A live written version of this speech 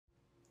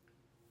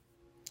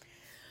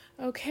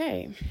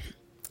Okay,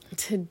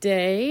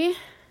 today,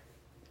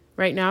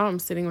 right now, I'm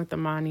sitting with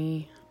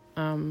Amani,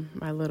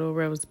 my little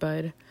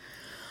rosebud,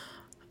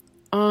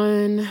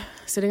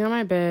 sitting on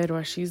my bed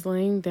while she's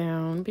laying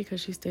down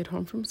because she stayed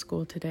home from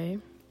school today.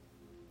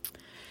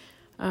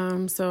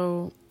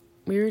 So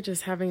we were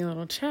just having a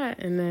little chat,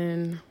 and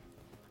then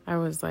I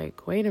was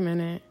like, wait a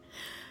minute,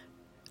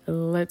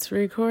 let's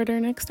record our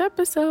next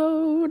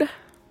episode.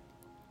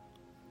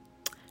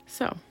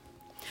 So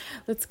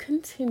let's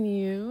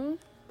continue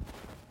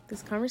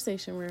this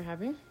conversation we're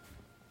having.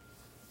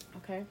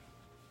 Okay,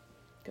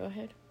 go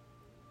ahead.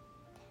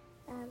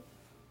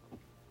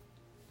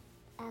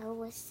 I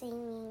was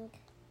saying,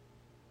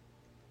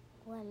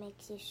 what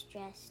makes you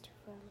stressed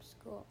from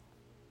school?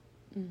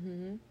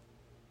 Mm-hmm.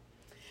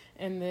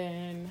 And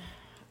then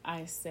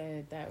I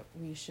said that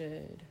we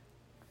should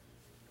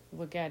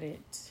look at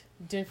it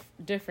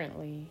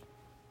differently,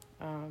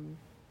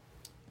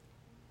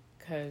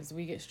 because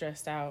we get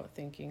stressed out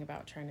thinking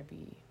about trying to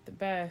be the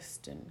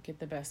best and get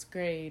the best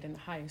grade and the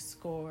highest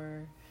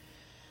score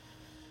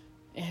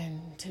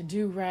and to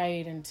do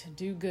right and to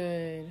do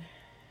good.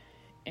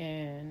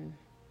 And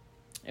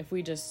if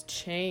we just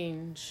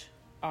change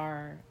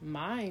our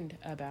mind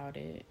about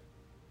it,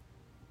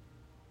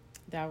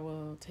 that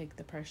will take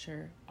the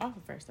pressure off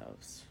of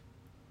ourselves.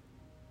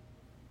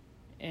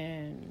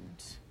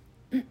 And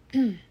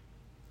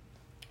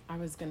I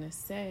was going to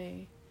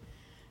say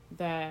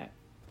that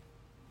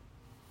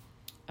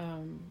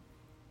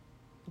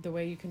the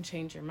way you can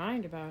change your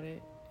mind about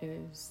it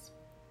is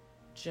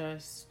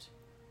just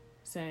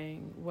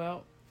saying,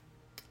 well,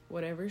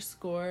 whatever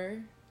score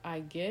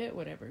I get,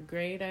 whatever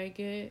grade I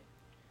get,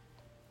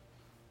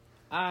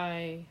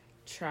 I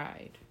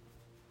tried.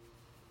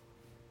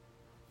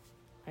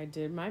 I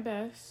did my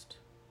best.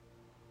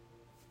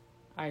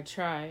 I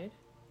tried.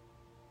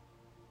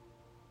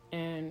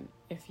 And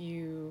if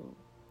you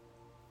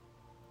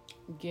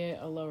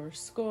get a lower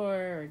score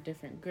or a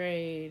different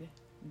grade,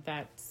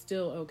 that's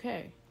still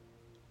okay.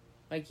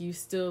 Like, you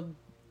still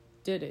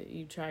did it.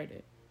 You tried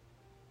it.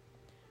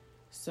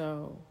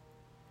 So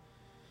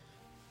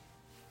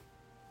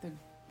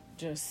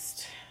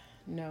just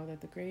know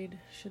that the grade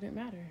shouldn't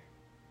matter.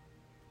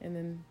 And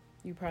then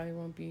you probably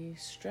won't be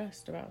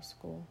stressed about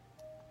school.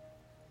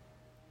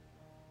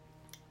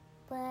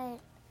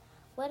 But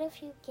what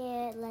if you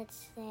get,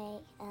 let's say,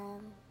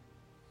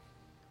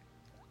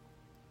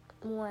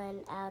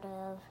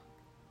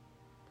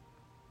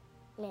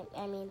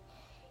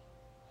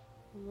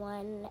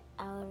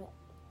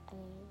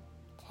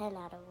 10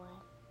 out of 1.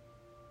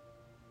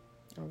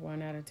 Or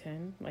 1 out of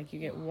 10. Like, you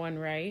get one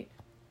right.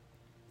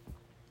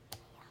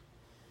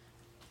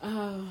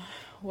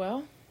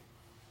 Well,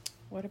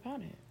 what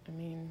about it? I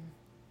mean,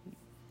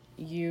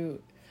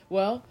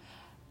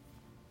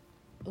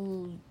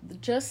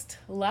 just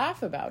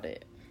laugh about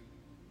it.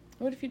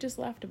 What if you just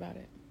laughed about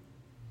it?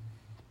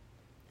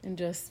 And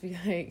just be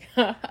like,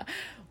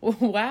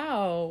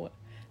 wow,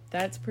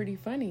 that's pretty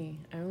funny.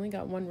 I only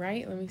got one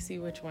right. Let me see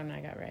which one I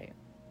got right.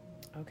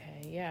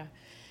 Okay, yeah.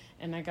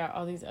 And I got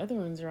all these other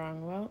ones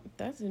wrong. Well,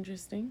 that's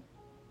interesting.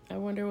 I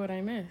wonder what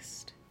I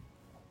missed.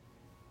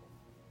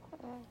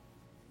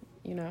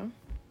 You know?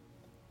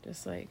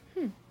 Just like,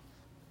 I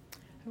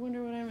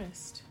wonder what I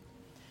missed.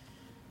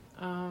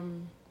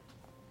 And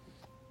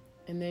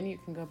then you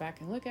can go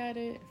back and look at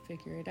it,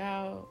 figure it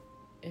out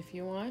if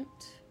you want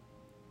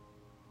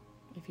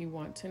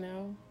to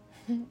know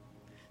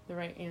the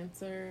right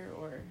answer,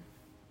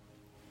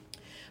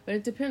 but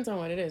it depends on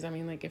what it is. I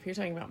mean, like, if you're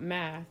talking about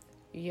math,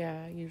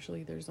 yeah,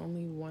 usually there's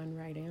only one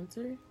right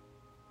answer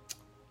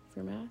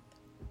for math.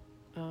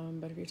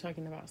 But if you're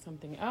talking about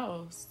something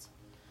else,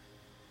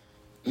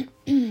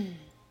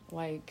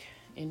 like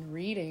in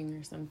reading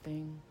or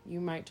something, you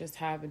might just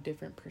have a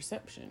different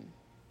perception.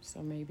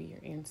 So maybe your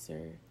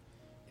answer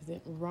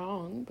isn't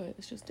wrong, but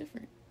it's just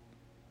different.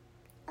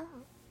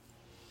 Oh.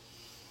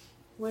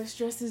 What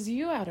stresses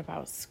you out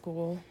about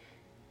school?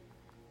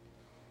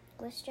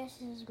 What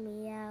stresses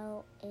me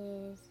out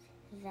is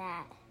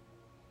that,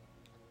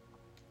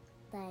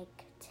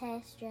 like,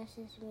 test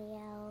stresses me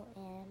out,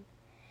 and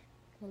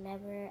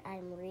whenever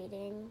I'm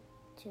reading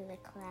to the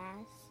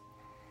class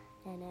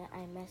and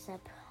I mess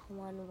up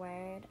one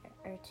word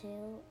or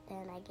two,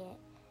 then I get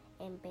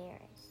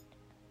embarrassed.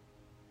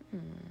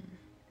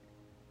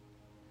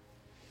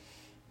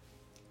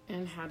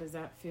 And how does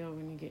that feel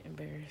when you get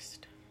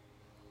embarrassed?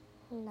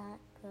 Not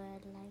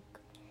good. Like,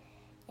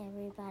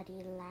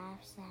 everybody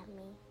laughs at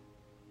me.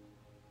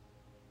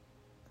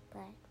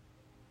 But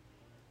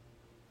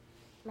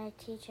my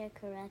teacher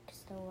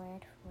corrects the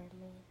word for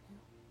me,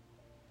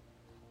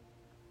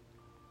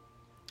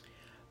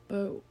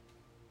 But,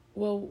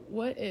 well,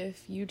 what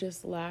if you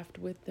just laughed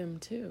with them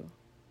too?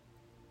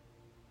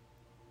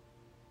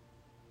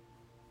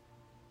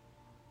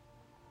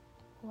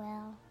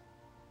 Well,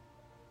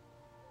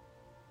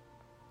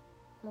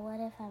 what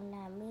if I'm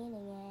not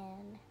meaning it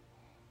and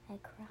I'm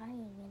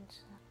crying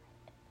inside?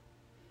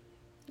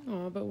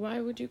 Oh, but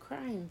why would you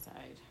cry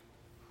inside?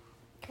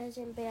 Because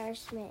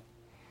embarrassment,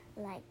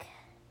 like,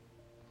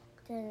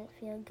 doesn't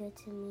feel good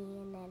to me,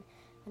 and then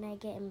when I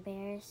get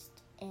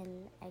embarrassed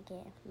and I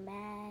get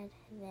mad,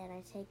 then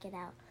I take it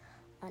out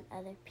on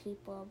other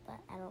people, but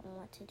I don't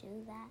want to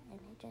do that, and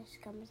it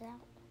just comes out.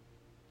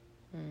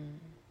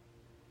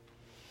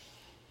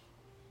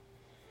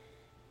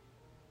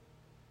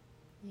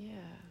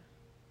 Yeah.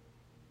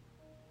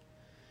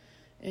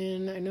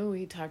 And I know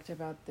we talked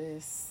about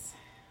this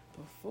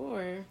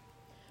before.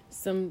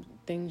 Some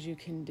things you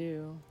can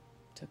do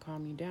to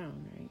calm you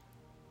down, right?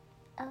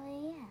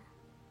 Oh, yeah.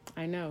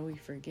 I know we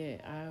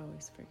forget. I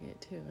always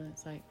forget too. And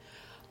it's like,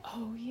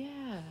 oh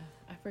yeah,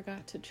 I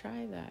forgot to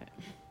try that.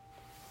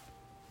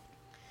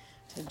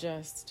 To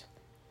just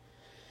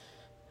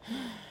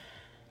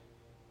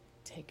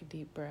take a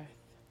deep breath.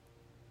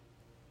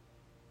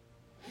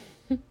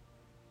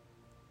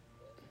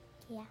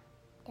 Yeah,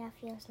 that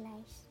feels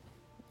nice.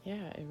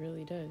 Yeah, it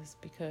really does,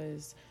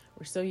 because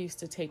we're so used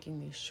to taking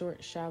these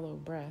short, shallow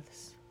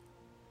breaths.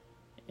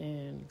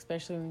 And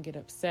especially when we get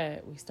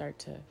upset, we start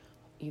to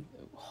either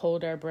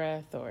hold our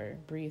breath or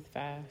breathe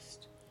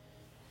fast.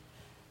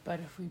 But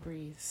if we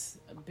breathe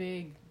a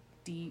big,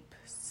 deep,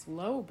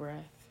 slow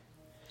breath,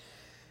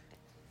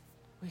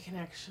 we can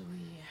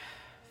actually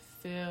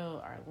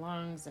fill our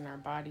lungs and our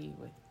body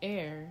with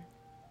air,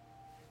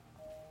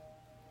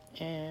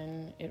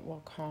 and it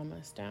will calm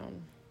us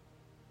down.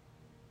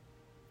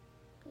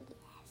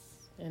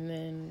 Yes. And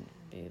then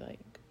be like,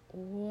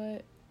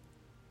 what?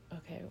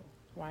 Okay,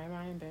 why am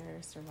I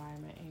embarrassed or why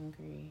am I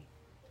angry?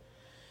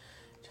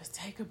 Just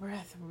take a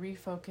breath,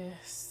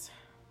 refocus.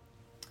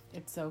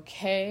 It's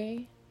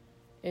okay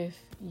if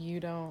you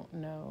don't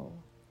know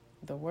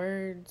the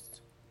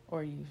words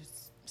or you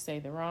say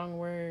the wrong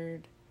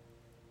word.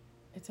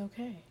 It's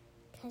okay.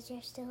 Because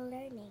you're still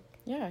learning.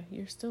 Yeah,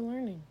 you're still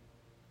learning.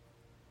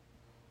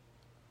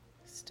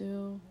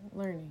 Still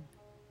learning.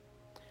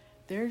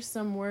 There's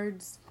some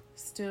words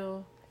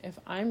still, if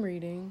I'm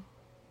reading,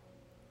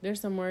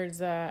 there's some words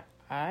that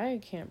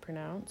I can't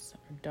pronounce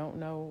or don't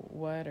know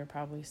what, or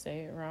probably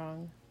say it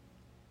wrong.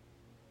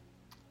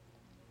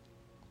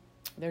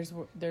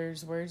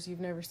 There's words you've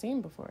never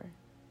seen before,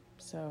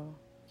 so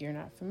you're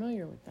not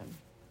familiar with them.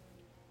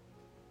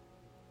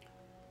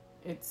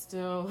 It's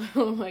still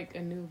like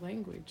a new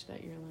language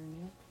that you're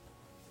learning.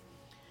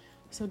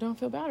 So don't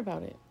feel bad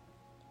about it.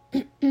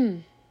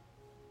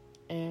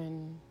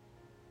 And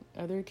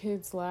other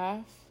kids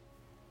laugh,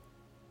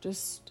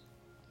 just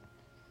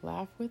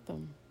laugh with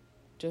them.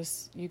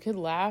 You could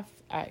laugh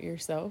at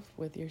yourself,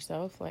 with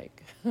yourself,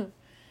 like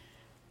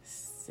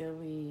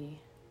silly.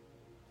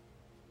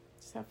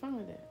 Just have fun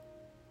with it.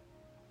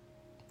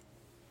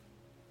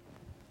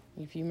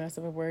 If you mess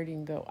up a word, you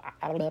can go,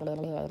 blah, blah,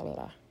 blah,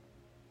 blah.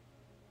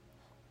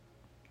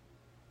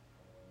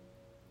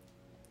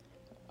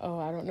 Oh,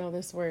 I don't know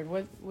this word.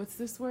 What's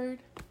this word?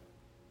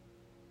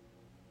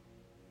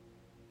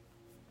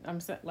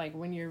 Like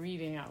when you're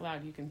reading out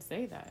loud, you can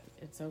say that.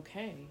 It's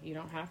okay. You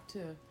don't have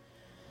to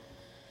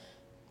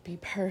be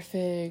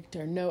perfect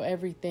or know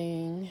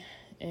everything,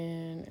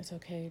 and it's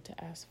okay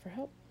to ask for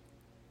help.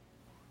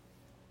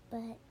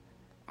 But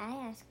I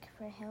ask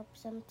for help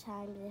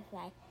sometimes if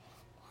I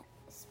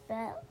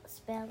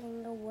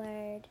spelling a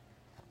word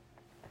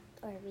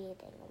or reading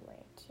a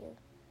word too.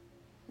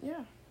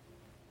 Yeah.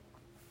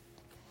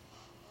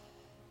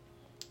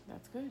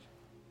 That's good.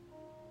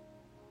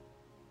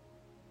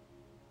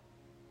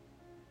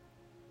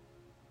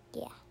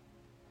 Yeah.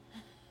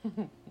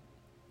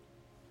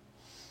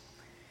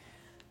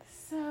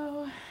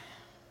 So,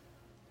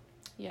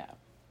 yeah.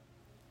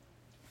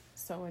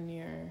 So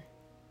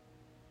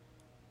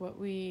what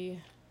we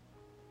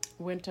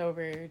went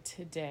over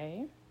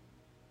today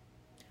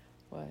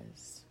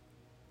was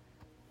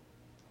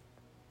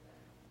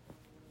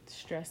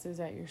stresses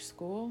at your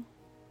school,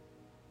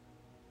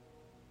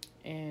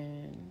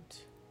 and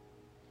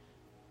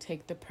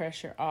take the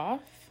pressure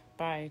off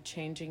by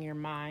changing your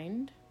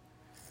mind,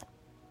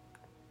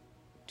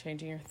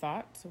 changing your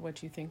thoughts of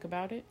what you think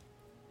about it,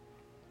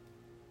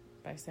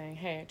 by saying,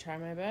 hey, I try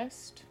my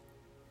best.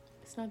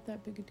 It's not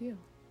that big a deal.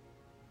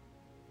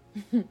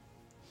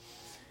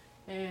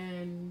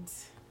 And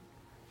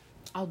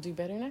I'll do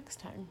better next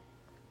time.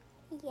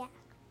 Yeah.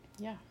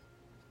 Yeah.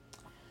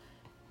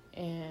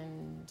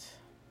 And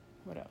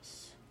what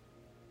else?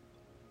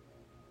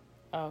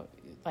 Oh,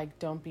 like,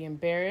 don't be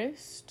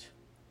embarrassed.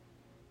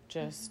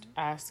 Just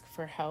ask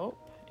for help.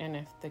 And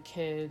if the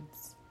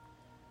kids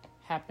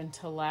happen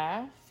to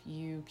laugh,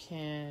 you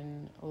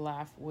can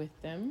laugh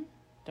with them.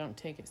 Don't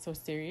take it so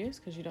serious,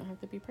 because you don't have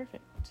to be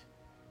perfect.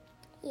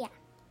 Yeah.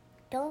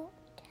 Don't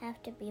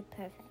have to be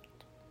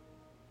perfect.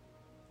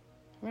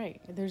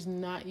 Right. There's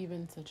not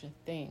even such a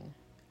thing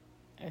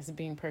as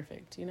being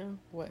perfect, you know?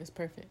 What is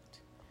perfect?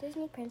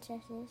 Disney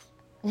princesses.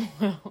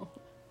 Well,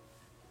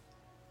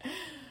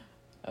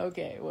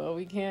 okay, well,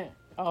 we can't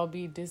all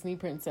be Disney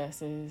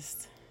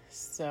princesses,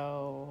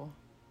 so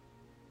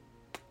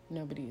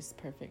nobody's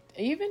perfect.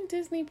 Even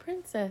Disney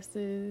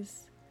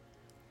princesses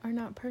are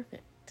not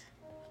perfect.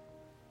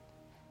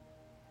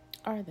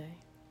 Are they?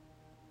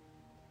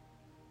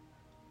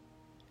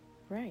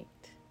 Right.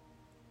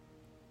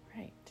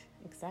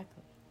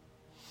 Exactly.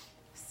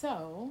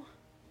 So,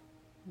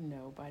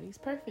 nobody's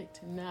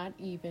perfect. Not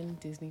even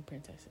Disney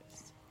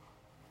princesses.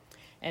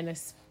 And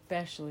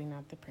especially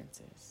not the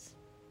princess.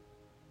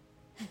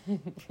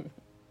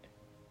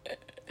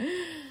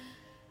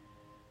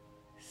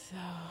 So,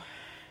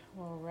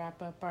 we'll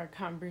wrap up our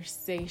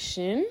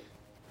conversation.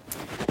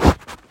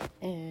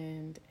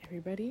 And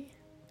everybody,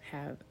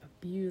 have a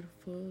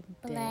beautiful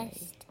day.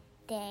 Blessed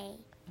day.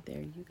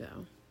 There you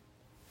go.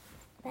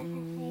 Bye.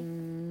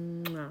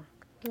 Mwah.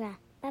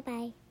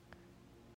 Bye-bye.